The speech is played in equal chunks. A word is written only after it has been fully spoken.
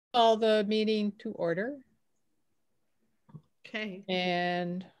Call the meeting to order. Okay.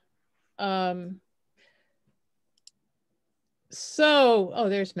 And so, oh,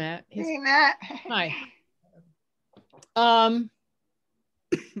 there's Matt. Hey, Matt. Hi.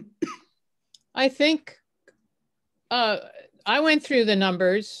 I think I went through the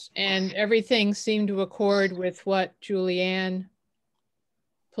numbers and everything seemed to accord with what Julianne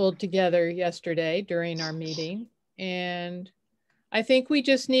pulled together yesterday during our meeting. And I think we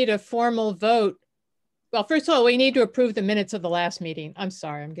just need a formal vote. Well, first of all, we need to approve the minutes of the last meeting. I'm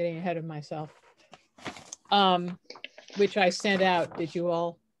sorry, I'm getting ahead of myself. Which I sent out. Did you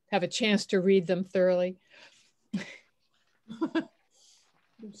all have a chance to read them thoroughly? They're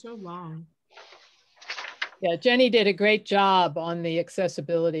so long. Yeah, Jenny did a great job on the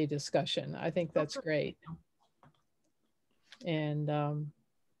accessibility discussion. I think that's great. And I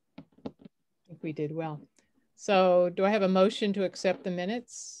think we did well. So do I have a motion to accept the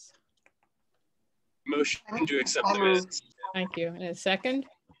minutes? Motion to accept the minutes. Thank you. And a second?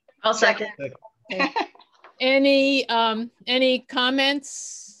 I'll second. Okay. Any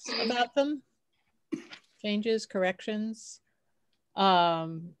comments about them? Changes, corrections?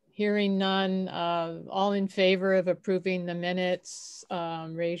 Hearing none, all in favor of approving the minutes,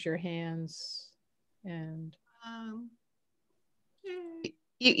 raise your hands. And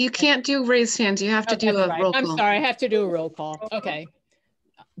you can't do raised hands. You have to do a roll call. I'm sorry, I have to do a roll call. Okay.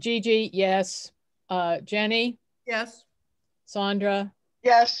 Gigi, yes. Jenny? Yes. Sandra?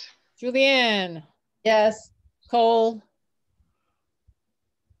 Yes. Julianne? Yes. Cole?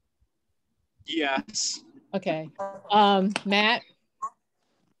 Yes. Okay. Matt?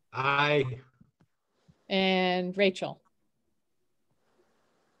 Aye. And Rachel?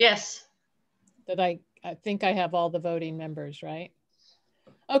 Yes. I think I have all the voting members, right?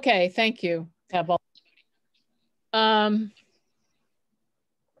 Okay, thank you. Have all.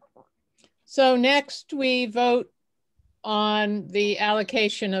 So next we vote on the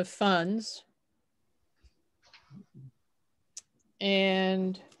allocation of funds.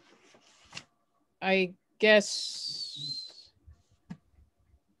 And I guess,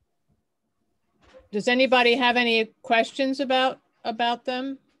 does anybody have any questions about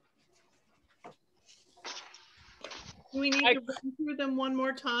them? Do we need to run through them one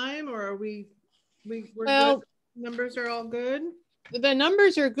more time, or are we're well, good? Numbers are all good? The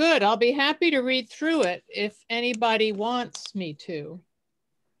numbers are good. I'll be happy to read through it if anybody wants me to.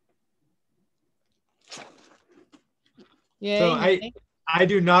 Yay, so I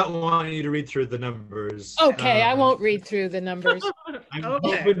do not want you to read through the numbers. Okay, I won't read through the numbers. I'm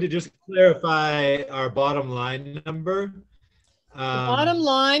hoping to just clarify our bottom line number. The bottom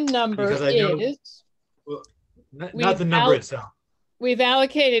line number is, well, not the number itself. We've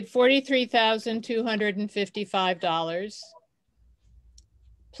allocated $43,255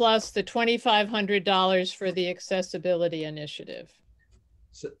 plus the $2,500 for the accessibility initiative.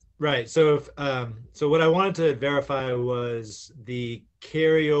 So, right. So if so what I wanted to verify was the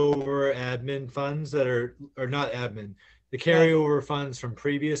carryover admin funds that are not admin, the carryover funds from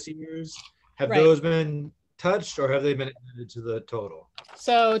previous years. Have those been touched, or have they been added to the total?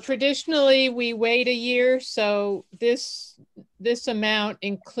 So traditionally we wait a year. So this amount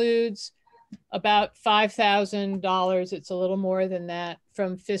includes about $5,000. It's a little more than that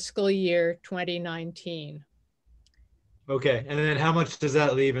from fiscal year 2019. Okay, and then how much does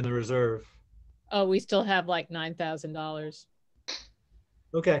that leave in the reserve? Oh, we still have like $9,000.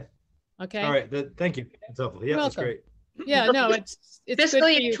 Okay. Okay. All right. Thank you. That's helpful. Yeah, that's great. Yeah, no, it's fiscal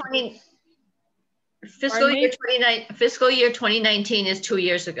year 2019 is 2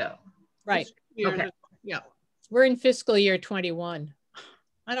 years ago. Right. Okay. Yeah. We're in fiscal year 21.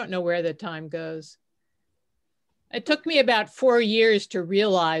 I don't know where the time goes. It took me about 4 years to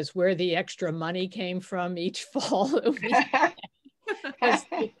realize where the extra money came from each fall. Because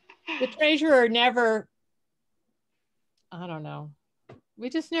the treasurer never, I don't know. We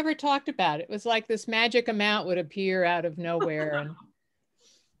just never talked about it. It was like this magic amount would appear out of nowhere and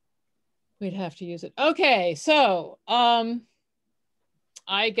we'd have to use it. Okay, so I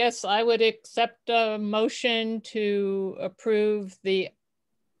guess I would accept a motion to approve the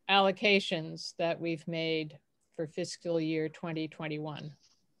allocations that we've made for fiscal year 2021.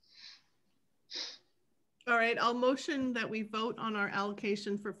 All right, I'll motion that we vote on our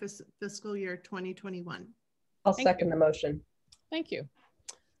allocation for fiscal year 2021. I'll second the motion. Thank you.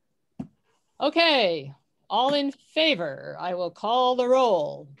 Okay, all in favor. I will call the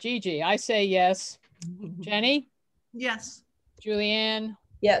roll. Gigi, I say yes. Jenny? Yes. Julianne?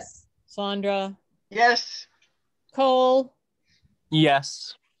 Yes. Sandra? Yes. Cole?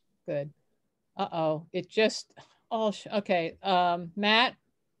 Yes. Good. Uh-oh, it just, okay. Matt?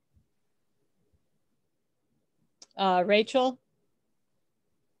 Rachel?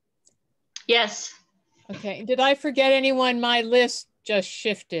 Yes. Okay, did I forget anyone? My list just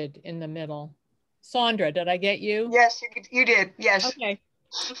shifted in the middle. Sandra, did I get you? Yes, you did. Yes. Okay,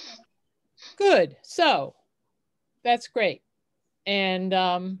 good. So that's great. And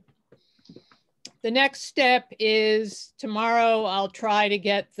the next step is tomorrow I'll try to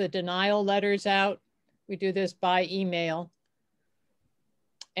get the denial letters out. We do this by email.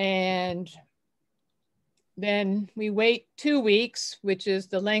 And then we wait 2 weeks, which is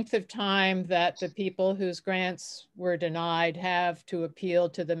the length of time that the people whose grants were denied have to appeal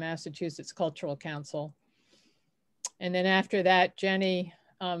to the Massachusetts Cultural Council. And then after that, Jenny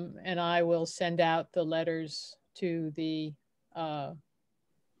and I will send out the letters to the our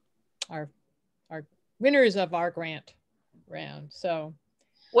winners of our grant round. So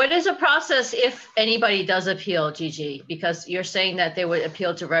what is the process if anybody does appeal, Gigi? Because you're saying that they would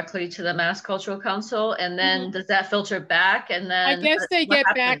appeal directly to the Mass Cultural Council, and then does that filter back? And then I guess they get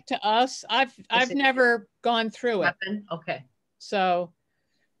back to us. I've never gone through it. Okay. So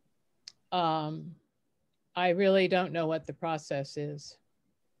I really don't know what the process is.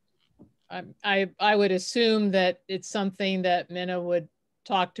 I would assume that it's something that Minna would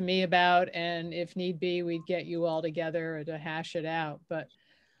talk to me about, and if need be, we'd get you all together to hash it out. But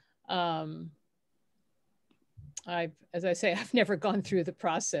as I say, I've never gone through the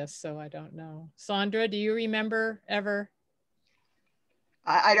process, so I don't know. Sandra, do you remember ever?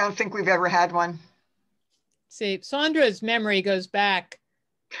 I don't think we've ever had one. See, Sandra's memory goes back,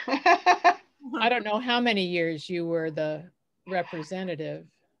 I don't know how many years you were the representative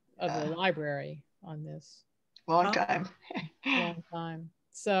of the library on this. Long time. Long time.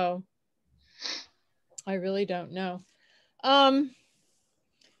 So I really don't know.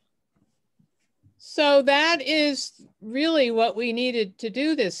 So that is really what we needed to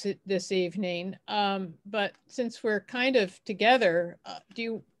do this evening. But since we're kind of together,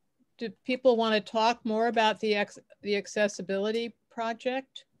 do people want to talk more about the accessibility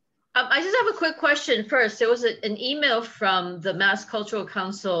project? I just have a quick question first. There was an email from the Mass Cultural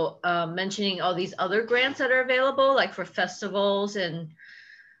Council mentioning all these other grants that are available, like for festivals and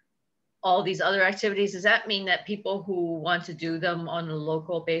all these other activities. Does that mean that people who want to do them on a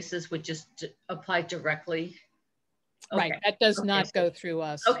local basis would just apply directly? Okay. Right, that does not go through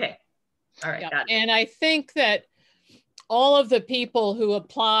us. Okay, all right, got it. And I think that all of the people who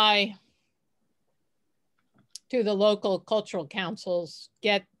apply to the local cultural councils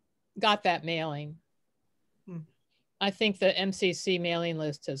got that mailing. I think the MCC mailing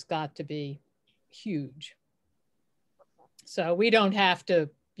list has got to be huge. So we don't have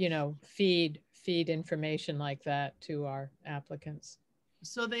to, feed information like that to our applicants.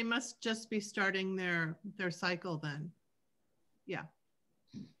 So they must just be starting their cycle then. Yeah.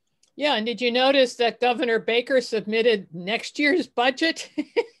 Yeah, and did you notice that Governor Baker submitted next year's budget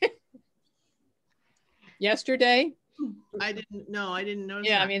yesterday? I didn't notice.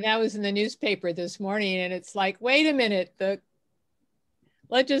 Yeah, that. I mean, that was in the newspaper this morning, and it's like, wait a minute, the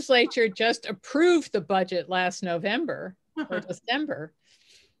legislature just approved the budget last November or December.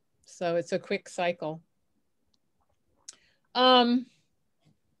 So it's a quick cycle. So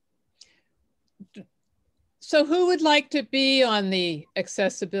who would like to be on the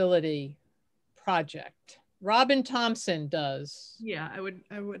accessibility project? Robin Thompson does. Yeah, I would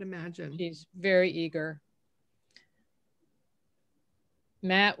imagine. She's very eager.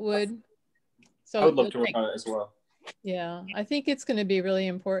 Matt would. So I would love to work on it as well. Yeah, I think it's going to be really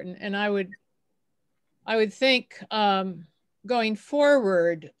important. And I would think going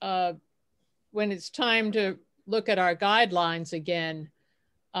forward, when it's time to look at our guidelines again,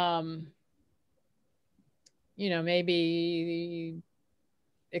 maybe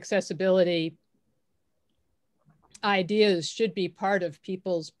accessibility ideas should be part of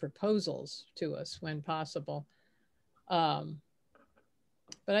people's proposals to us when possible.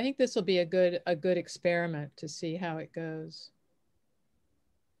 But I think this will be a good experiment to see how it goes.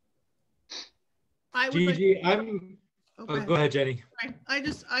 Gigi, go ahead, Jenny.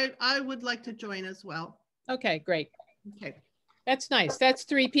 I would like to join as well. Okay, great. Okay. That's nice. That's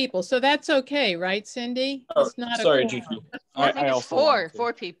 3 people. So that's okay, right, Cindy? Oh, it's not sorry, a Gigi. I think it's four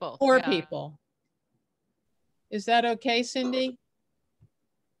people. 4 people. Is that okay, Cindy?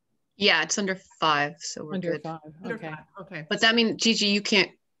 Yeah, it's under 5, so we're Under good. 5. Under Okay. 5. Okay. But that means, Gigi, you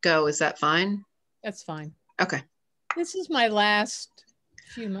can't go. Is that fine? That's fine. Okay. This is my last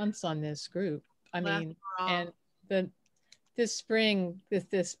few months on this group. I mean, and this spring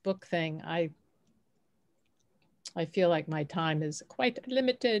with this book thing, I feel like my time is quite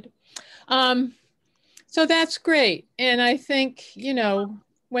limited. So that's great. And I think,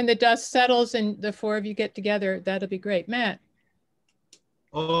 when the dust settles and the four of you get together, that'll be great. Matt.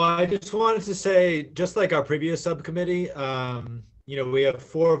 Oh, I just wanted to say, just like our previous subcommittee, we have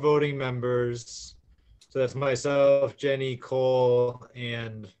 4 voting members. So that's myself, Jenny, Cole,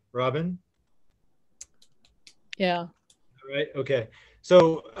 and Robin. Yeah. Right. Okay.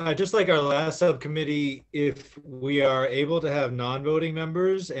 So just like our last subcommittee, if we are able to have non-voting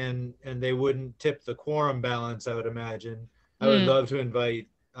members and they wouldn't tip the quorum balance, I would imagine, I would love to invite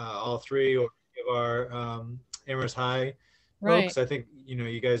all 3 of our Amherst High folks. I think,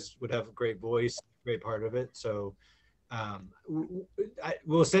 you guys would have a great voice, great part of it. So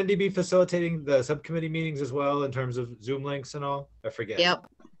will Cindy be facilitating the subcommittee meetings as well in terms of Zoom links and all? I forget. Yep.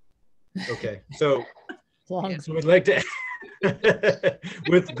 Okay. So we'd like to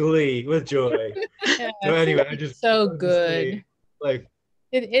with glee, with joy. Yeah, so anyway, I just so good. Say,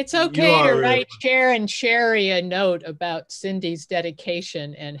 it's okay to write Chair and Sherry a note about Cindy's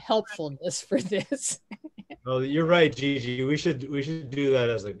dedication and helpfulness for this. Oh, you're right, Gigi. We should do that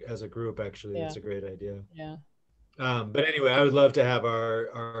as a group. Actually, Yeah. That's a great idea. Yeah. But anyway, I would love to have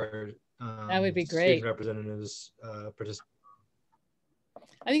our that would be great. Representatives participate.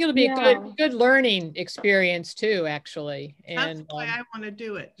 I think it'll be a good learning experience too, actually. And that's why I want to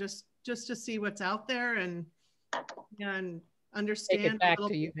do it, just to see what's out there and understand take it back a little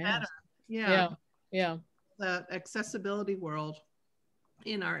to you, bit better. Yeah. The accessibility world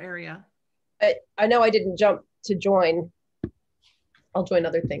in our area. I know I didn't jump to join. I'll join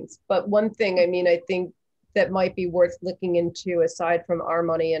other things. But one thing, I think that might be worth looking into, aside from our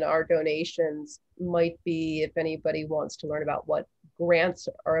money and our donations, might be if anybody wants to learn about what grants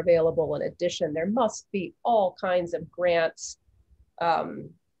are available in addition. There must be all kinds of grants other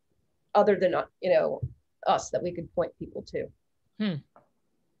than, us that we could point people to.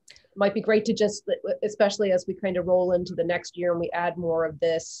 Might be great to just, especially as we kind of roll into the next year and we add more of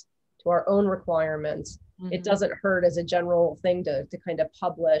this to our own requirements, it doesn't hurt as a general thing to kind of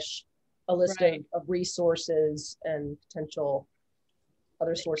publish a list of resources and potential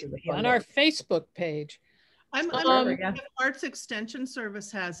other sources of funding. On our Facebook page. I'm wondering if Arts Extension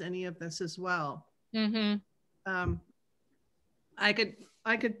Service has any of this as well. I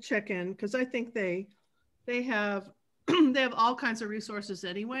could check in because I think they have they have all kinds of resources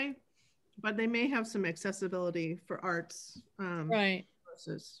anyway, but they may have some accessibility for arts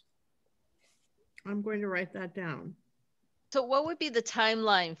resources. I'm going to write that down. So what would be the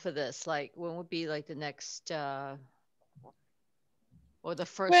timeline for this? Like when would be like the next or the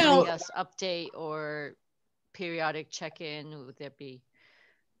first update or periodic check-in? Would there be?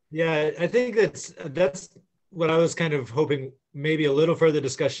 Yeah, I think that's what I was kind of hoping, maybe a little further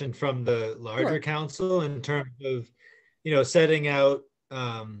discussion from the larger council in terms of, setting out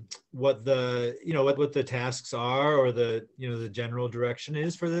what the, what the tasks are or the, the general direction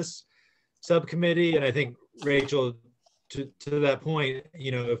is for this subcommittee. And I think, Rachel, to that point,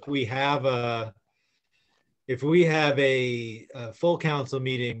 if we have a full council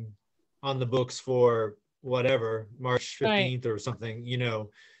meeting on the books for whatever, March 15th or something,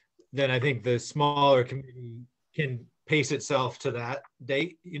 then I think the smaller committee can pace itself to that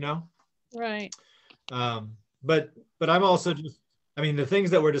date, Right. But I'm also just, the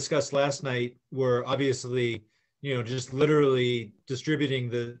things that were discussed last night were obviously, just literally distributing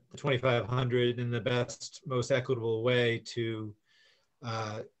the 2,500 in the best, most equitable way to,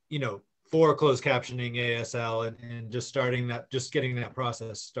 for closed captioning ASL and just getting that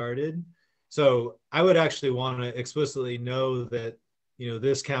process started. So I would actually want to explicitly know that,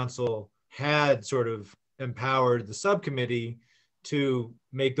 this council had sort of empowered the subcommittee to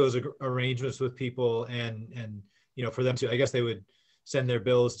make those arrangements with people and for them to, I guess they would send their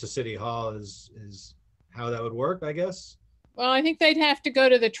bills to City Hall is how that would work, I guess. Well, I think they'd have to go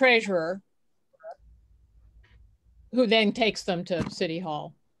to the treasurer, who then takes them to City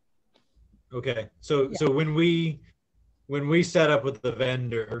Hall. Okay, so when we set up with the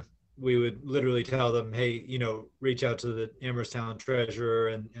vendor, we would literally tell them, hey, reach out to the Amherst Town treasurer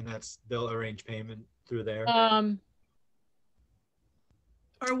and they'll arrange payment through there.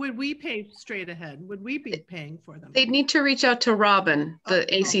 Or would we pay straight ahead? Would we be paying for them? They'd need to reach out to Robin, the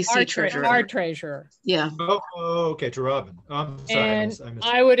ACC treasurer. Our treasurer. Yeah. Oh, okay, to Robin. I'm sorry. And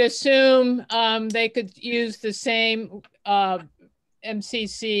I would assume they could use the same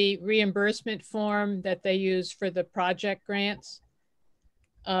MCC reimbursement form that they use for the project grants.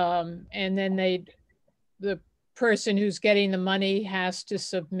 And then the person who's getting the money has to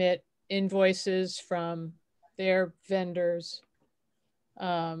submit invoices from their vendors.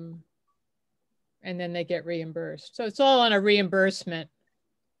 And then they get reimbursed. So it's all on a reimbursement.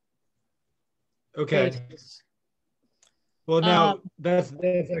 Okay. basis. Well, now that's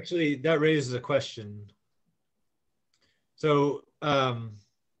actually, that raises a question. So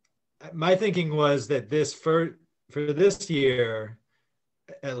my thinking was that this for this year,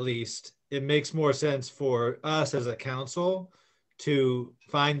 at least, it makes more sense for us as a council to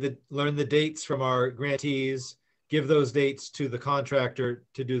learn the dates from our grantees, give those dates to the contractor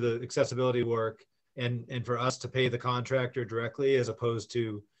to do the accessibility work, and for us to pay the contractor directly, as opposed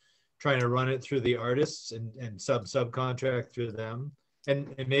to trying to run it through the artists and subcontract through them.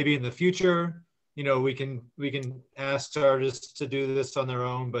 And maybe in the future, you know, we can ask artists to do this on their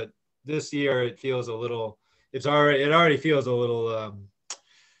own, but this year it feels a little, it already feels a little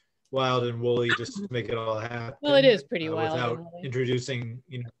wild and woolly just to make it all happen. Well, it is pretty wild without and woolly. introducing,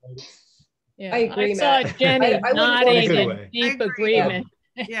 you know. Yeah, I agree, I saw Matt. Jenny I nodding in way. deep I agree. agreement.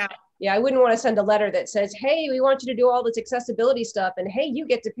 Yeah. Yeah, I wouldn't want to send a letter that says, hey, we want you to do all this accessibility stuff, and hey, you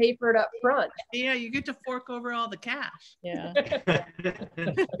get to pay for it up front. Yeah, you get to fork over all the cash. Yeah. So,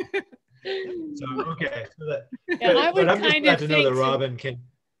 okay. So that, Yeah, I would but I'm just kind glad of to know that think that- Robin can.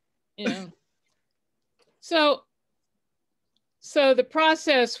 Yeah. So the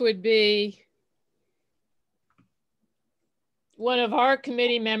process would be one of our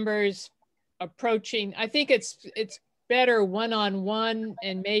committee members approaching, I think it's better one-on-one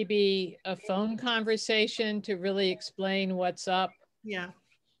and maybe a phone conversation to really explain what's up. Yeah.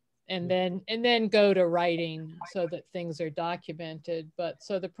 And then go to writing so that things are documented. But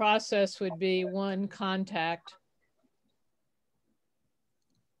so the process would be one, contact.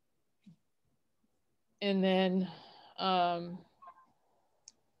 And then,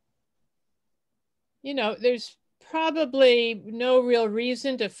 you know, there's probably no real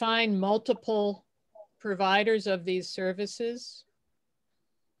reason to find multiple providers of these services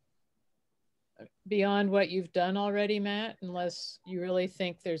beyond what you've done already, Matt, unless you really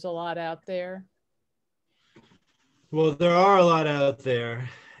think there's a lot out there. Well, there are a lot out there.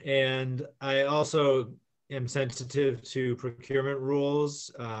 And I also am sensitive to procurement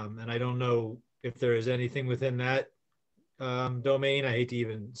rules. And I don't know if there is anything within that domain. I hate to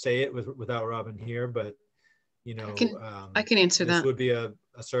even say it without Robin here, but you know, I can answer this that. would be a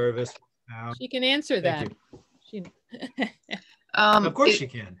service. She can answer that. She... of course she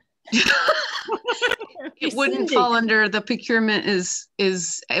can. It wouldn't fall under the procurement is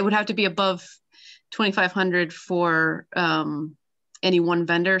it would have to be above 2,500 for any one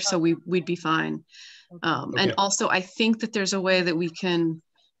vendor, so we'd be fine. And also I think that there's a way that we can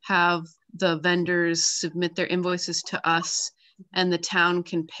have the vendors submit their invoices to us and the town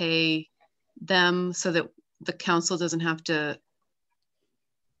can pay them so that the council doesn't have to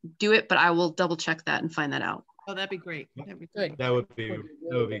do it, but I will double check that and find that out. Oh, that'd be great. That'd be great. That would be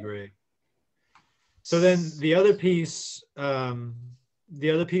great. So then the other piece that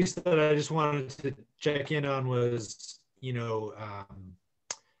I just wanted to check in on was, you know,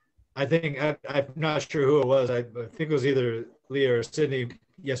 I think I'm not sure who it was. I think it was either Leah or Sydney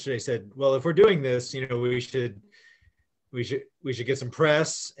yesterday said, well, if we're doing this, you know, we should get some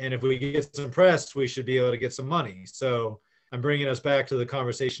press, and if we get some press, we should be able to get some money. So I'm bringing us back to the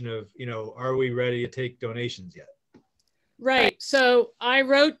conversation of, you know, are we ready to take donations yet? Right. So I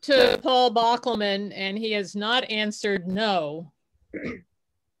wrote to Paul Bockelman and he has not answered no.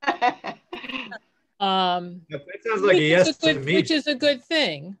 That sounds like a yes to me. Which is a good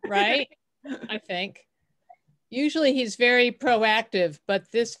thing, right? I think. Usually he's very proactive,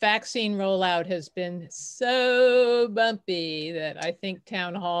 but this vaccine rollout has been so bumpy that I think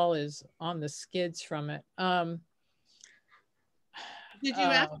Town Hall is on the skids from it. Did you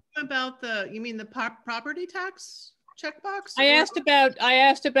ask him about you mean the property tax checkbox? I asked about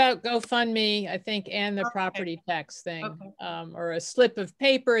GoFundMe, I think, and the property tax thing, or a slip of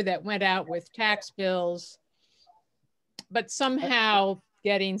paper that went out with tax bills, but somehow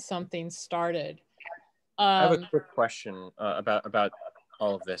getting something started. I have a quick question about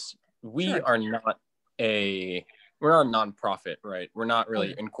all of this. We're not a nonprofit, right? We're not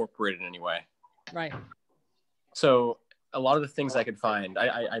really incorporated in any way. Right. So a lot of the things I could find,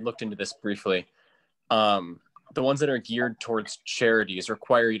 I looked into this briefly. The ones that are geared towards charities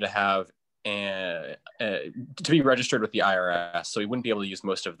require you to have to be registered with the IRS. So you wouldn't be able to use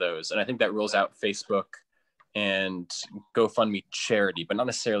most of those. And I think that rules out Facebook and GoFundMe charity, but not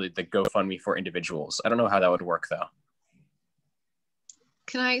necessarily the GoFundMe for individuals. I don't know how that would work though.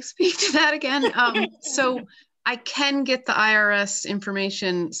 Can I speak to that again? So I can get the IRS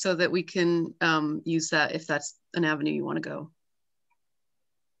information so that we can use that if that's an avenue you want to go.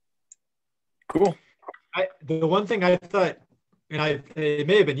 Cool. The one thing I thought, and it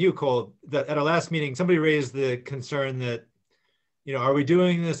may have been you, Cole, that at our last meeting, somebody raised the concern that, you know, are we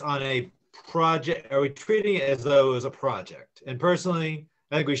doing this on a project? Are we treating it as though it was a project? And personally,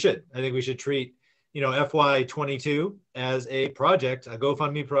 I think we should. I think we should treat, FY22 as a project, a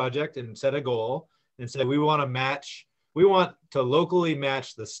GoFundMe project, and set a goal and say we want to locally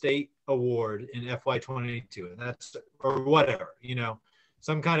match the state award in FY22, and that's, or whatever,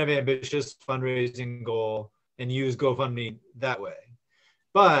 some kind of ambitious fundraising goal, and use GoFundMe that way.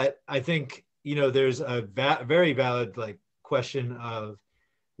 But I think, there's a very valid question of,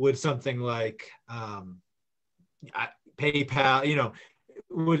 would something like PayPal,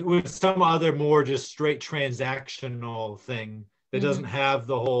 would some other more just straight transactional thing that doesn't have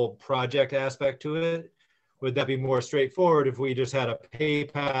the whole project aspect to it, would that be more straightforward if we just had a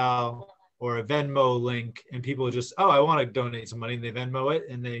PayPal or a Venmo link and people just, I want to donate some money, and they Venmo it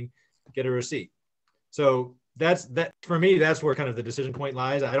and they get a receipt? So that for me, that's where kind of the decision point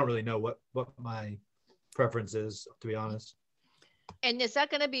lies. I don't really know what my preference is, to be honest. And is that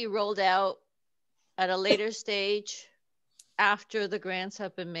going to be rolled out at a later stage after the grants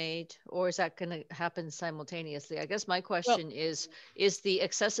have been made, or is that going to happen simultaneously? I guess my question is the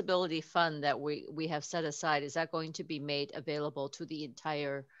accessibility fund that we have set aside, is that going to be made available to the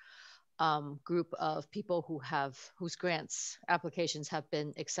entire group of people whose grants applications have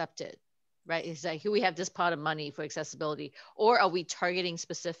been accepted, right? Is that here we have this pot of money for accessibility, or are we targeting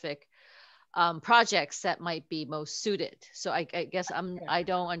specific projects that might be most suited? So I guess I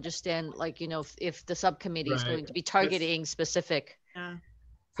don't understand, if the subcommittee is going to be targeting specific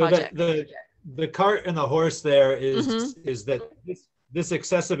projects. So the cart and the horse there is that this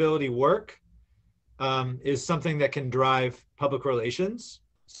accessibility work is something that can drive public relations.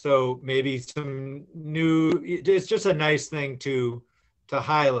 So maybe it's just a nice thing to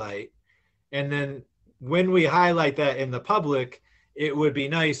highlight. And then when we highlight that in the public, it would be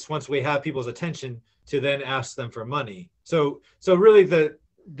nice, once we have people's attention, to then ask them for money. So really the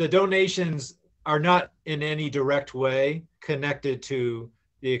donations are not in any direct way connected to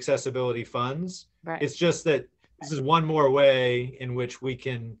the accessibility funds. Right. It's just that this is one more way in which we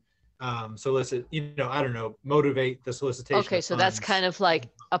can solicit, motivate the solicitation. Okay, so that's kind of like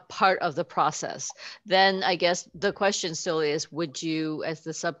a part of the process. Then I guess the question still is, would you, as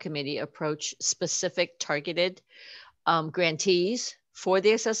the subcommittee, approach specific targeted grantees for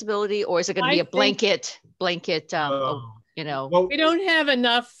the accessibility, or is it going to be a blanket? We don't have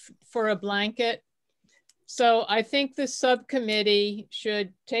enough for a blanket. So I think the subcommittee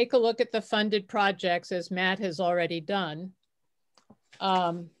should take a look at the funded projects, as Matt has already done,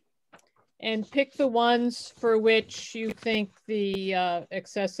 and pick the ones for which you think the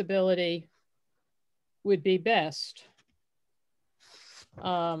accessibility would be best.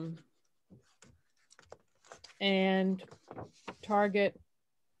 And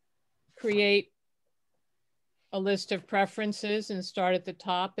create a list of preferences and start at the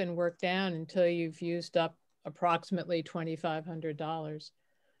top and work down until you've used up approximately $2,500.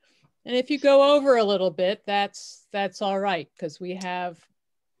 And if you go over a little bit, that's all right, because we have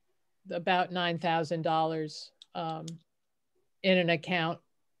about $9,000 in an account.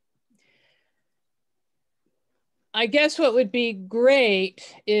 I guess what would be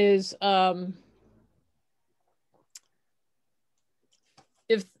great is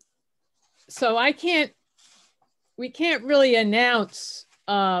we can't really announce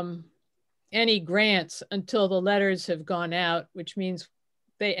any grants until the letters have gone out, which means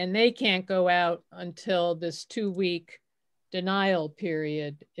they can't go out until this 2-week denial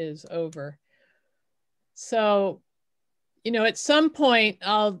period is over. So, at some point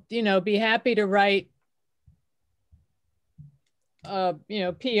I'll, be happy to write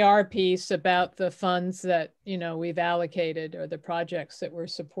PR piece about the funds that, we've allocated, or the projects that we're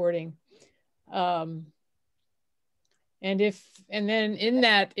supporting. And then in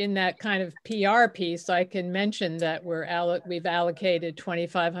that kind of PR piece, I can mention that we've allocated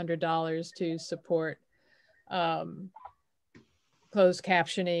 $2,500 to support closed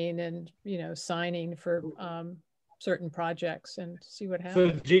captioning and, signing for certain projects, and see what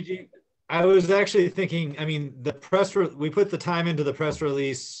happens. So Gigi, I was actually thinking, we put the time into the press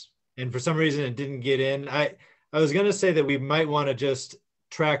release, and for some reason it didn't get in. I was going to say that we might want to just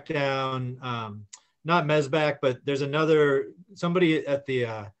track down, not Mesbach, but there's somebody at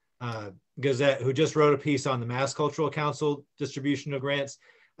the Gazette who just wrote a piece on the Mass Cultural Council distribution of grants.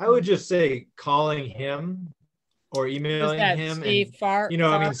 I would just say calling him or emailing him. Steve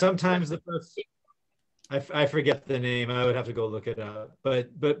Sometimes the press, I forget the name. I would have to go look it up. But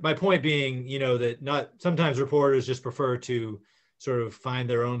my point being, that sometimes reporters just prefer to sort of find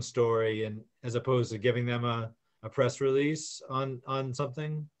their own story, and as opposed to giving them a press release on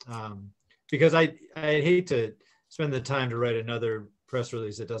something. Because I hate to spend the time to write another press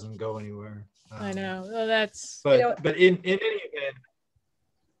release, it doesn't go anywhere. I know. Well, that's. But in any event,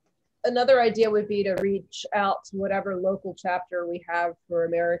 another idea would be to reach out to whatever local chapter we have for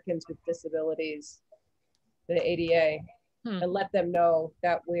Americans with Disabilities, the ADA, and let them know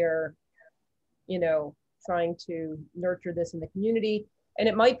that we're, trying to nurture this in the community. And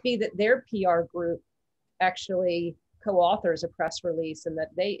it might be that their PR group actually co-authors a press release and that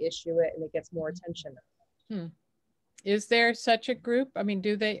they issue it and it gets more attention. Is there such a group? I mean,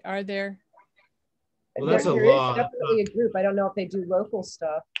 are there? Well, that's there a lot. Is definitely a group. I don't know if they do local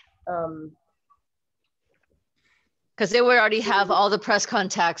stuff. Because they would already have all the press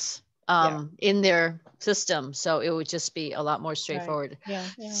contacts in their system. So it would just be a lot more straightforward.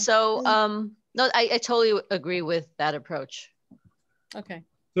 Right. Yeah. So no, I totally agree with that approach. Okay.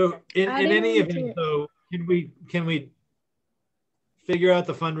 So in any event, though, can we figure out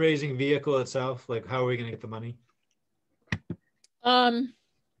the fundraising vehicle itself? Like, how are we going to get the money? I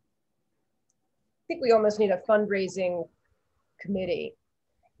think we almost need a fundraising committee,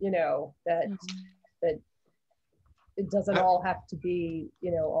 that it doesn't all have to be,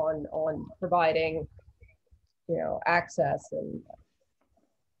 on providing, access and.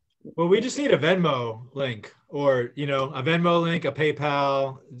 Well, we just need a Venmo link, or a Venmo link, a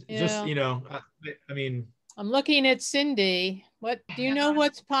PayPal. Just I mean. I'm looking at Cindy. What do you know?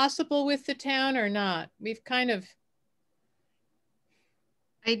 What's possible with the town or not? We've kind of.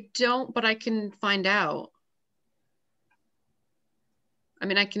 I don't, but I can find out. I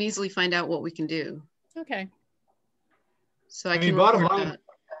mean, I can easily find out what we can do. Okay. So I can bottom report line, that.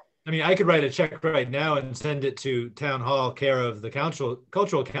 I mean, I could write a check right now and send it to Town Hall, care of the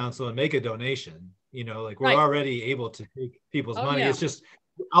Cultural Council, and make a donation. Like we're already able to take people's money. Yeah. It's just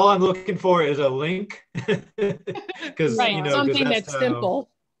all I'm looking for is a link, because something that's simple.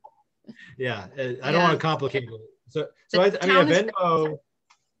 Yeah, I don't want to complicate it. So I mean, Venmo.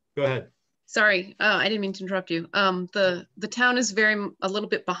 Go ahead. Sorry, I didn't mean to interrupt you. The town is a little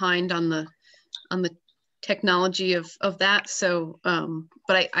bit behind on the technology of that. So,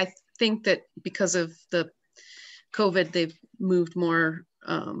 but I think that because of the COVID, they've moved more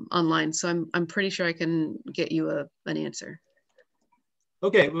online. So I'm pretty sure I can get you an answer.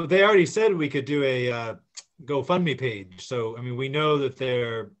 Okay, well, they already said we could do a GoFundMe page. So, I mean, we know that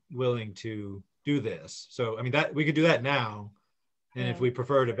they're willing to do this. So, I mean, that we could do that now. And if we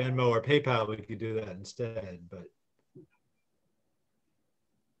prefer to Venmo or PayPal, we could do that instead. But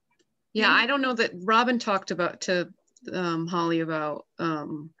yeah, I don't know that Robin talked to Holly about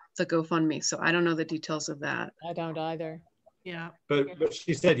the GoFundMe, so I don't know the details of that. I don't either. Yeah. But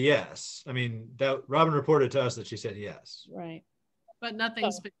she said yes. I mean, that Robin reported to us that she said yes. Right. But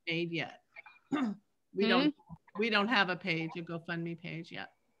nothing's been made yet. We don't have a page, a GoFundMe page yet.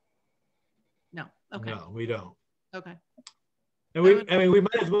 No. Okay. No, we don't. Okay. And we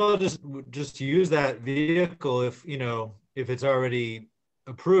might as well just use that vehicle if it's already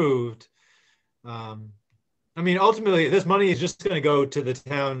approved. I mean, ultimately, this money is just going to go to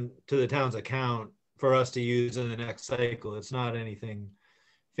the town's account for us to use in the next cycle. It's not anything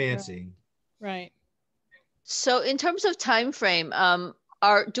fancy. Right. So, in terms of time frame,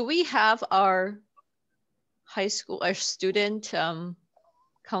 do we have our high school, our student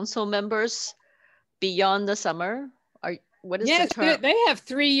council members beyond the summer? What is the term? They have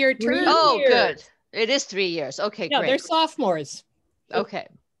 3-year terms. Oh, good. It is 3 years. Okay, great. They're sophomores. Okay.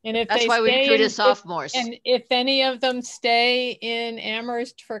 And if that's why we recruited sophomores. And if any of them stay in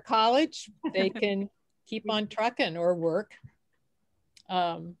Amherst for college, they can keep on trucking or work,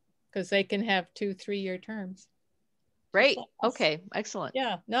 because they can have 2 3-year terms. Great. Okay. Excellent.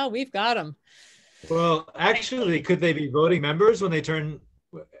 Yeah. No, we've got them. Well, actually, could they be voting members when they turn,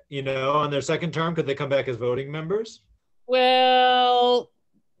 on their second term? Could they come back as voting members? Well,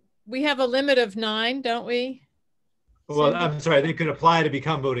 we have a limit of 9, don't we? Well, I'm sorry, they could apply to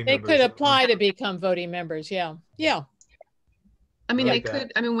become voting members. They could apply to become voting members, yeah. Yeah. I mean, they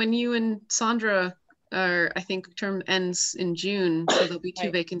could, when you and Sandra are, I think term ends in June, so there'll be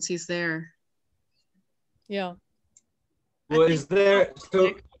 2 vacancies there. Yeah. Well, is there,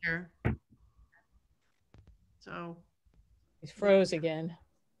 so. He's froze again.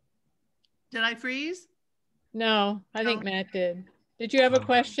 Did I freeze? No, I think Matt did. Did you have a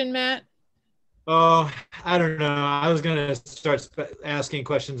question, Matt? Oh, I don't know. I was going to start asking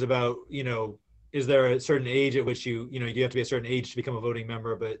questions about, is there a certain age at which you have to be a certain age to become a voting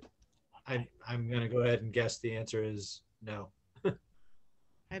member? But I'm going to go ahead and guess the answer is no.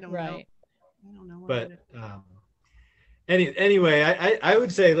 I don't know. I don't know. But anyway, I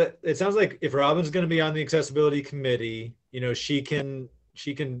would say that it sounds like if Robin's going to be on the accessibility committee, she can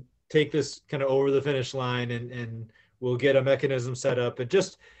take this kind of over the finish line, and we'll get a mechanism set up, and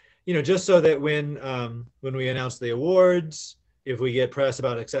just, you know, just so that when we announce the awards, if we get press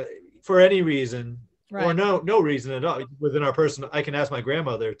about for any reason, right, or no reason at all within our personal, I can ask my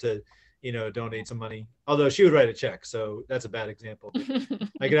grandmother to, you know, donate some money, although she would write a check, so that's a bad example.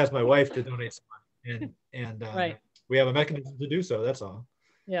 I could ask my wife to donate some money, and right. we have a mechanism to do so. That's all.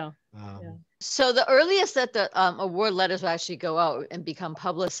 Yeah. So the earliest that the award letters will actually go out and become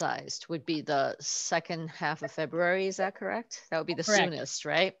publicized would be the second half of February. Is that correct? That would be the Correct. soonest,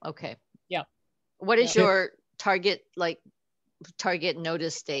 right? Okay. Yeah. What is your target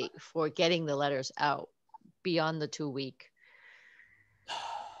notice date for getting the letters out beyond the 2-week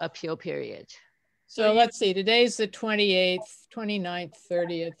appeal period? So let's see, today's the 28th, 29th,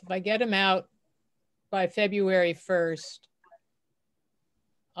 30th. If I get them out by February 1st,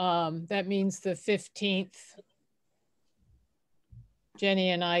 that means the 15th, Jenny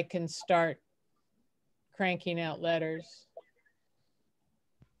and I can start cranking out letters.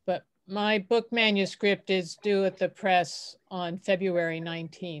 But my book manuscript is due at the press on February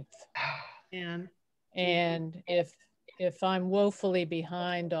 19th. And if I'm woefully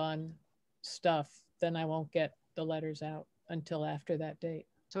behind on stuff, then I won't get the letters out until after that date.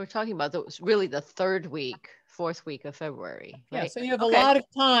 So we're talking about really the 3rd week, 4th week of February, right? Yeah, so you have a lot of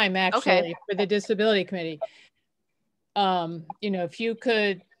time actually for the disability committee. You know, if you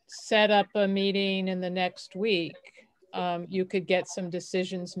could set up a meeting in the next week, you could get some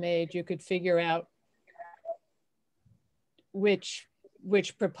decisions made. You could figure out which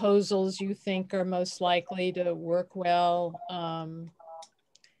proposals you think are most likely to work well.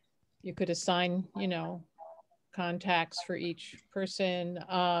 You could assign, you know, contacts for each person.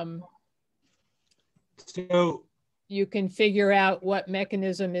 So you can figure out what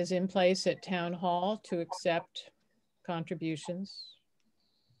mechanism is in place at town hall to accept contributions.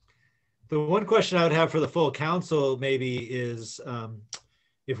 The one question I would have for the full council maybe is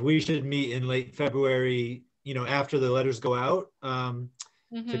if we should meet in late February, you know, after the letters go out,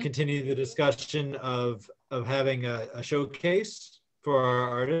 to continue the discussion of having a showcase for our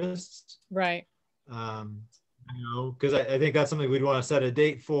artists. Right. You know, because I think that's something we'd want to set a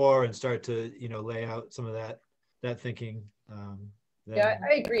date for and start to, you know, lay out some of that thinking. Yeah,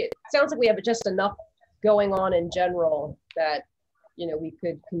 I agree. It sounds like we have just enough going on in general that, you know, we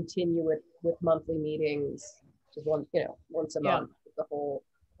could continue with monthly meetings, just once a month with the whole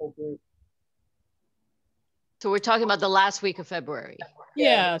group. So we're talking about the last week of February.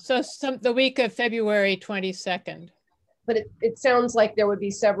 Yeah, so the week of February 22nd. But it sounds like there would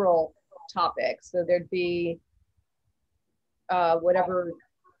be several topics. So there'd be whatever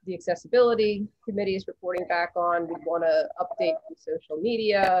the accessibility committee is reporting back on. We'd want to update the social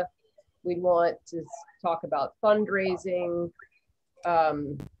media. We'd want to talk about fundraising,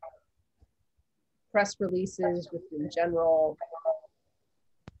 press releases just in general,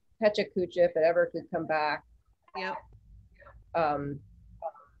 Pecha Kucha, if it ever could come back. Yep.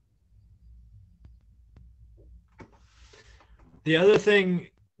 The other thing,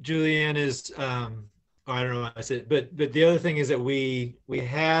 Julianne, is I don't know what I said, but the other thing is that we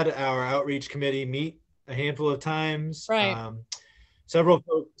had our outreach committee meet a handful of times. Right.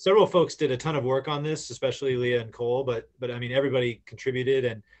 Several folks did a ton of work on this, especially Leah and Cole, but I mean, everybody contributed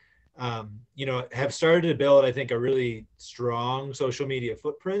and, you know, have started to build, I think, a really strong social media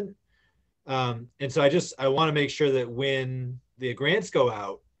footprint. And so I want to make sure that when the grants go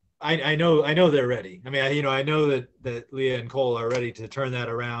out, I know they're ready. I mean, I know that Leah and Cole are ready to turn that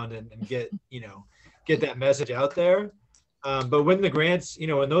around and get that message out there. But when the grants, you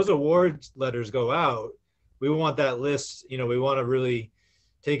know, when those awards letters go out, we want that list, you know, we want to really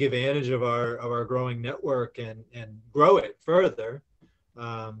take advantage of our growing network and grow it further.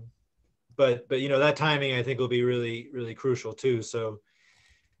 But you know, that timing I think will be really, really crucial too. So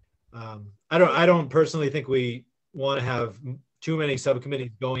I don't personally think we want to have too many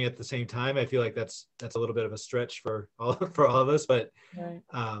subcommittees going at the same time. I feel like that's a little bit of a stretch for all of us, but right.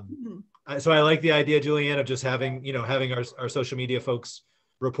 So I like the idea, Julianne, of just having our social media folks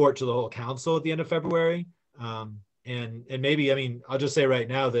report to the whole council at the end of February. And maybe, I mean, I'll just say right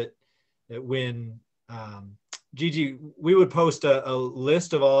now that when Gigi, we would post a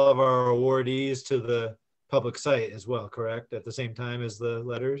list of all of our awardees to the public site as well, correct? At the same time as the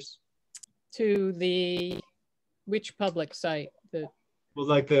letters? To which public site? Well,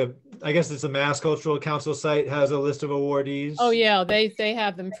 like I guess it's the Mass Cultural Council site has a list of awardees. Oh yeah, they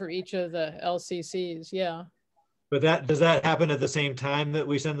have them for each of the LCCs, yeah. But does that happen at the same time that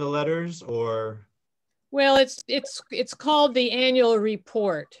we send the letters, or? Well, it's called the annual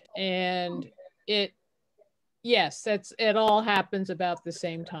report, and it all happens about the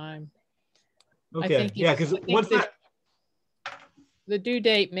same time. Okay, yeah, because The due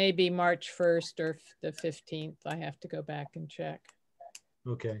date may be March 1st or the 15th. I have to go back and check.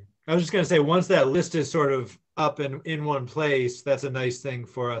 Okay. I was just going to say, once that list is sort of up and in one place, that's a nice thing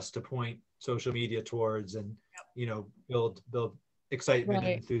for us to point social media towards and, you know, build excitement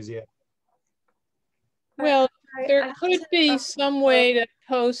and enthusiasm. Well, there could be some way to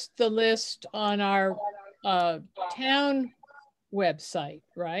post the list on our town website,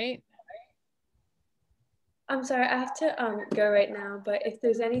 right? I'm sorry, I have to go right now, but if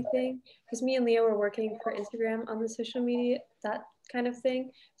there's anything, because me and Leo were working for Instagram on the social media, that kind of thing.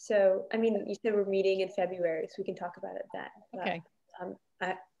 So, I mean, you said we're meeting in February, so we can talk about it then. Okay.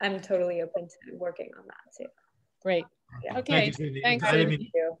 But, I'm totally open to working on that too. Great. Yeah. Okay. Thanks. Thank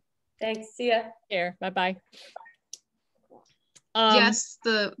you. Thanks. See ya. Here. Bye-bye. Yes,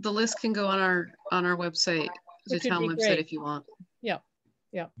 the list can go on our website, the town website, if you want. Yeah.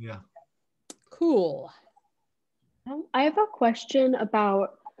 Yeah. Cool. I have a question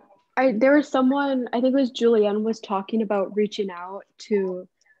about, there was someone, I think it was Julianne, was talking about reaching out to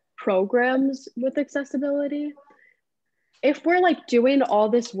programs with accessibility. If we're like doing all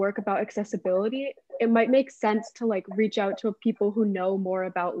this work about accessibility, it might make sense to like reach out to people who know more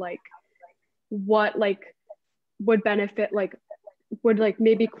about like what like would benefit, like would like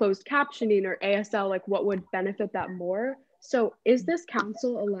maybe closed captioning or ASL, like what would benefit that more. So is this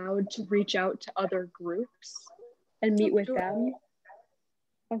council allowed to reach out to other groups and meet with them?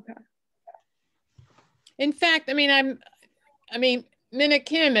 Okay. In fact, I mean, Minna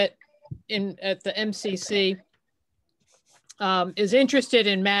Kim at the MCC is interested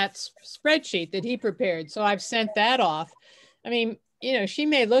in Matt's spreadsheet that he prepared. So I've sent that off. I mean, you know, she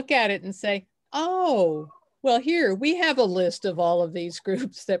may look at it and say, oh, well, here we have a list of all of these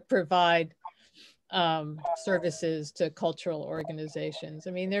groups that provide services to cultural organizations.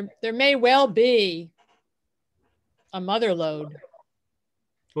 I mean, there may well be a mother lode.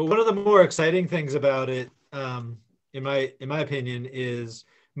 Well, one of the more exciting things about it, in my opinion, is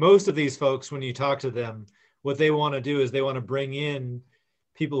most of these folks, when you talk to them, what they want to do is they want to bring in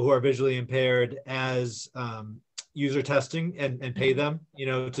people who are visually impaired as user testing and pay them, you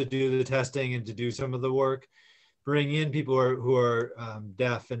know, to do the testing and to do some of the work. Bring in people who are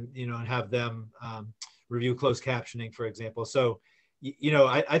deaf and, you know, and have them review closed captioning, for example. So, you know,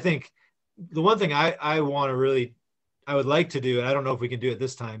 I think the one thing I would like to do, and I don't know if we can do it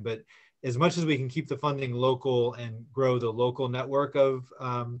this time, but as much as we can keep the funding local and grow the local network of,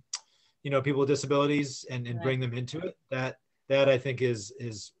 you know, people with disabilities and bring them into it, that I think is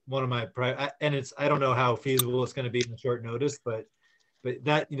one of my, and I don't know how feasible it's going to be in short notice, but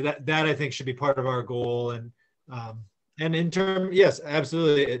that, you know, that I think should be part of our goal. And in term, yes,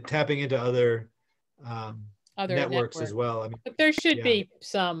 absolutely, tapping into other networks as well. I mean, but there should be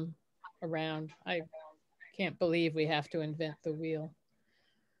some around. I can't believe we have to invent the wheel.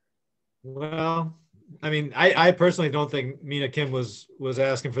 Well, I mean, I personally don't think Minna Kim was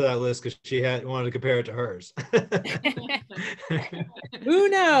asking for that list because she wanted to compare it to hers. Who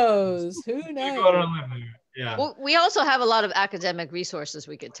knows? Who knows? Yeah. Well, we also have a lot of academic resources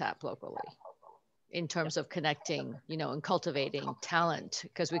we could tap locally in terms of connecting, you know, and cultivating talent,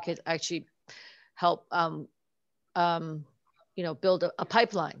 because we could actually help, you know, build a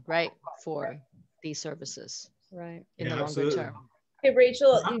pipeline, right, for these services, right, in the longer term. Hey,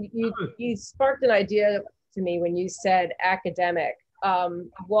 Rachel, you sparked an idea to me when you said academic.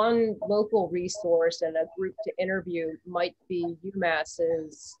 One local resource and a group to interview might be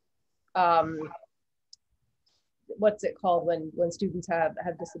UMass's, what's it called when students have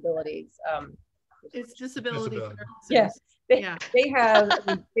disabilities? It's disability services. Yes, they have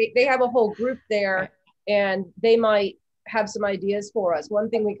a whole group there, and they might have some ideas for us. One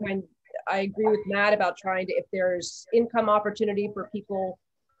thing I agree with Matt about trying to, if there's income opportunity for people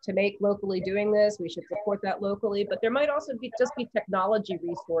to make locally doing this, we should support that locally. But there might also be technology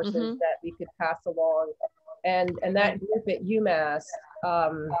resources that we could pass along. And that group at UMass,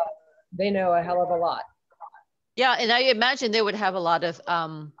 they know a hell of a lot. Yeah, and I imagine they would have a lot of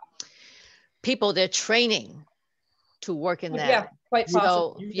people they're training to work in that. Yeah, quite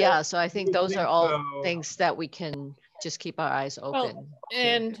possible. So yeah, so I think those are all things that we can just keep our eyes open. Well,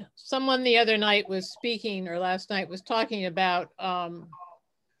 and someone the other night was speaking, or last night was talking about,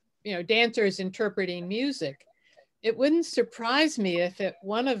 you know, dancers interpreting music. It wouldn't surprise me if at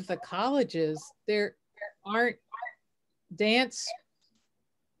one of the colleges there aren't dance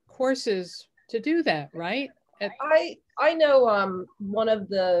courses to do that, right? I know one of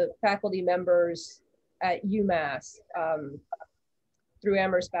the faculty members at UMass through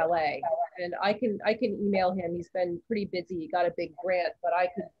Amherst Ballet, and I can email him. He's been pretty busy. He got a big grant, but I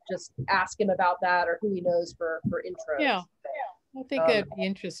could just ask him about that or who he knows for intros. Yeah. I think it'd be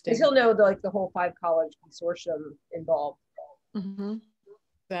interesting. Because he'll know the whole 5 college consortium involved. Mm-hmm.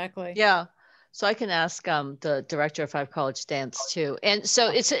 Exactly. Yeah. So I can ask the director of 5 College Dance too. And so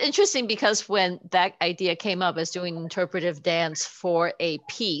it's interesting because when that idea came up as doing interpretive dance for a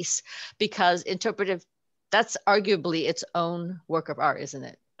piece, because interpretive, that's arguably its own work of art, isn't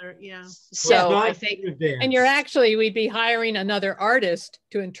it? Yeah. So I think, and we'd be hiring another artist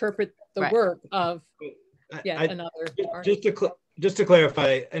to interpret the work of another artist. Just to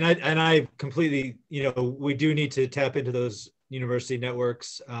clarify, and I completely, we do need to tap into those university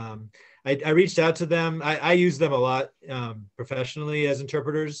networks. I reached out to them. I use them a lot professionally as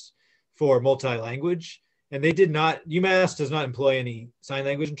interpreters for multi-language, and they did not, UMass does not employ any sign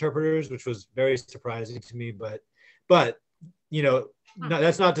language interpreters, which was very surprising to me, but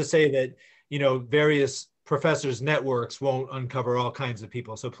that's not to say that, various professors' networks won't uncover all kinds of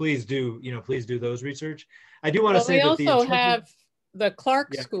people. So please do those research. I do want to say that we also have the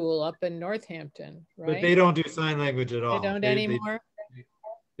Clark School up in Northampton, right? But they don't do sign language at all. They don't anymore?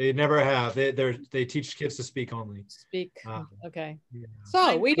 They never have. They teach kids to speak only. Okay. Yeah.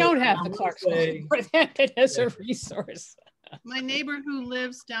 So we don't have the Clark School in Northampton as a resource. My neighbor who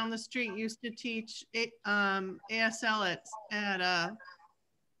lives down the street used to teach ASL at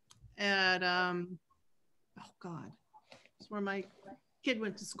oh God, it's where my kid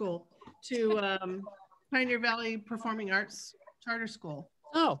went to school, to Pioneer Valley Performing Arts Charter School.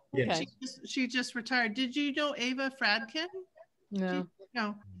 Oh, okay. She just retired. Did you know Ava Fradkin? No.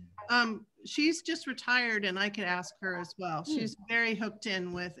 No. She's just retired, and I could ask her as well. She's very hooked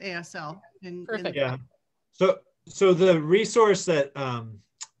in with ASL. Perfect. Yeah. So the resource that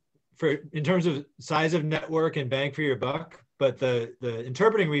in terms of size of network and bang for your buck, but the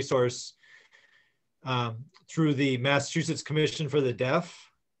interpreting resource through the Massachusetts Commission for the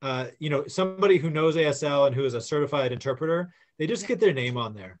Deaf, somebody who knows ASL and who is a certified interpreter, they just get their name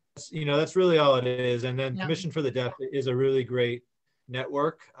on there. That's really all it is. And then Commission for the Deaf is a really great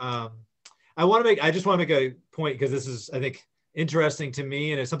network. I just want to make a point, because this is, I think, interesting to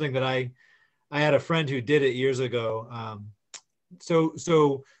me, and it's something that I had a friend who did it years ago.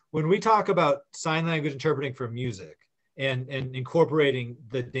 So when we talk about sign language interpreting for music and incorporating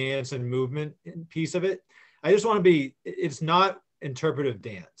the dance and movement piece of it, I just want to it's not interpretive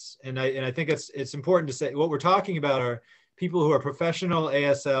dance. And I think it's important to say what we're talking about are people who are professional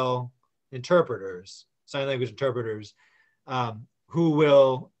ASL interpreters, sign language interpreters, who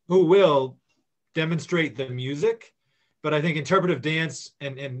will demonstrate the music. But I think interpretive dance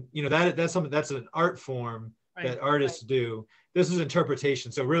and that's something, that's an art form that artists do. This is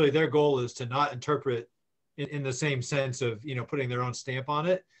interpretation. So really their goal is to not interpret in the same sense of, putting their own stamp on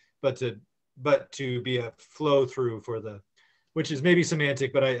it, but to be a flow through which is maybe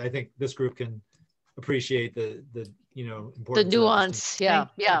semantic, but I think this group can appreciate the importance. The nuance. Yeah.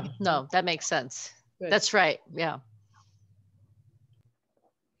 No, that makes sense. Good. That's right. Yeah.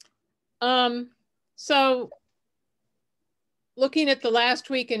 So looking at the last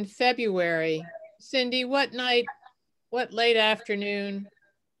week in February, Cindy, what late afternoon,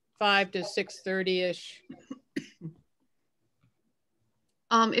 5 to 6:30-ish?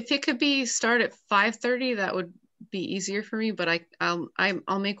 If it could start at 5:30, that would be easier for me, but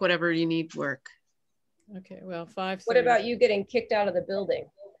I'll make whatever you need work. Okay, well, 5:30. What about you getting kicked out of the building?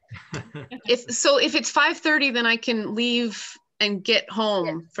 If it's 5:30, then I can leave and get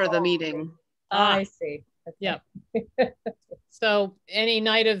home for the meeting. I see. Okay. Yeah. So any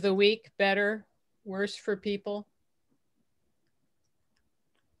night of the week, better, worse for people?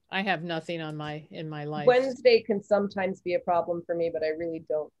 I have nothing in my life. Wednesday can sometimes be a problem for me, but I really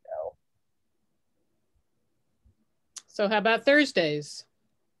don't know. So how about Thursdays?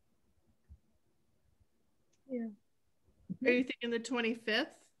 Yeah. Are you thinking the 25th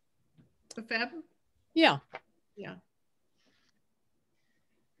of Feb? Yeah. Yeah.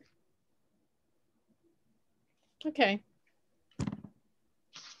 Okay.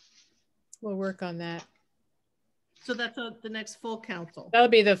 We'll work on that. So that's the next full council. That'll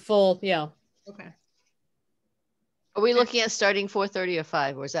be the full, yeah. Okay. Are we looking at starting 4:30 or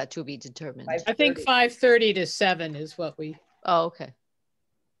 5, or is that to be determined? I think 5:30 to 7 is what we. Oh, okay.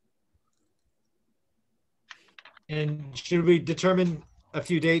 And should we determine a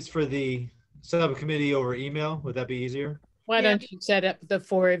few dates for the subcommittee over email? Would that be easier? Why don't you set up, the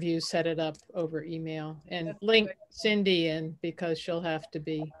 4 of you set it up over email and link Cindy in, because she'll have to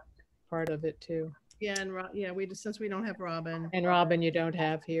be part of it too. Yeah, and since we don't have Robin. And Robin you don't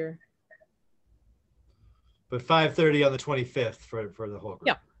have here. But 5:30 on the 25th for the whole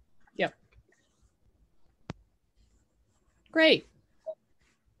group. Yep. Great.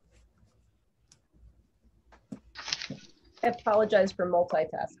 I apologize for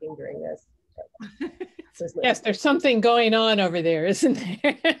multitasking during this. Yes, there's something going on over there, isn't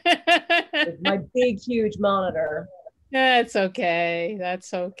there? With my big, huge monitor. That's okay.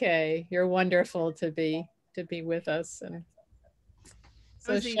 That's okay. You're wonderful to be with us. And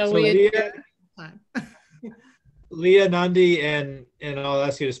so shall we? Leah, Nandi, and I'll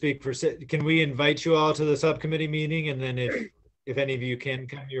ask you to speak for. Can we invite you all to the subcommittee meeting? And then if any of you can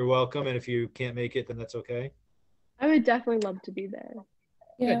come, you're welcome. And if you can't make it, then that's okay. I would definitely love to be there.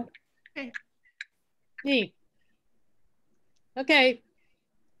 Yeah. Okay. Neat. Okay.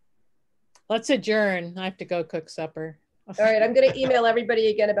 Let's adjourn. I have to go cook supper. All right, I'm going to email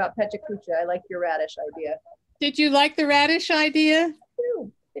everybody again about Pechacucha. I like your radish idea. Did you like the radish idea?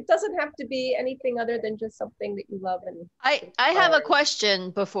 It doesn't have to be anything other than just something that you love. And I have a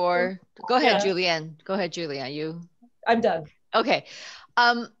question before. Go ahead, Yeah. Julianne. Go ahead, Julianne. I'm done. Okay.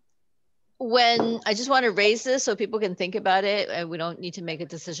 When I just want to raise this so people can think about it, and we don't need to make a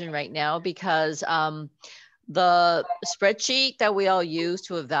decision right now, because the spreadsheet that we all use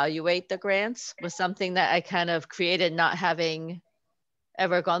to evaluate the grants was something that I kind of created, not having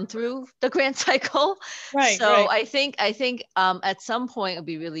ever gone through the grant cycle. Right. So right. I think at some point it'd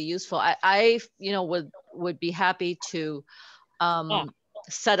be really useful. I would be happy to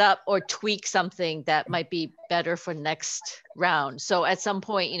set up or tweak something that might be better for next round. So at some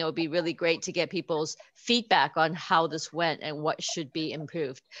point, it'd be really great to get people's feedback on how this went and what should be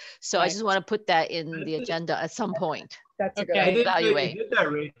improved. So I just want to put that in the agenda at some point. That's a good I idea. didn't know you did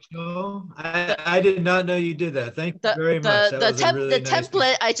that, Rachel. I did not know you did that. Thank you very much. That was a really the nice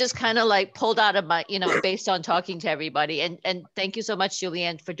template I just kind of like pulled out of my, based on talking to everybody. And thank you so much,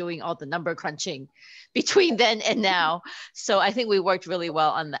 Julianne, for doing all the number crunching between then and now. So I think we worked really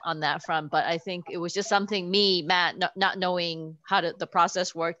well on that front. But I think it was just something Matt, not knowing how the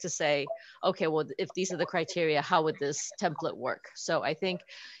process worked, to say, okay, well, if these are the criteria, how would this template work? So I think,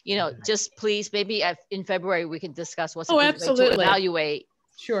 just please, maybe in February we can discuss what's absolutely. to evaluate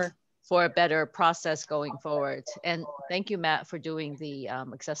Sure. for a better process going forward. And thank you, Matt, for doing the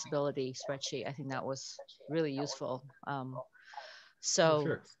accessibility spreadsheet. I think that was really useful.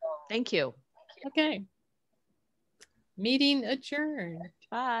 Thank you. Okay. Meeting adjourned.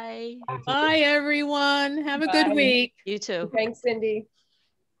 Bye. Bye, everyone. Have a good week. You too. Thanks, Cindy.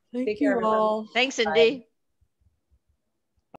 Thank Take you care, everyone. all. Thanks, Cindy. Bye.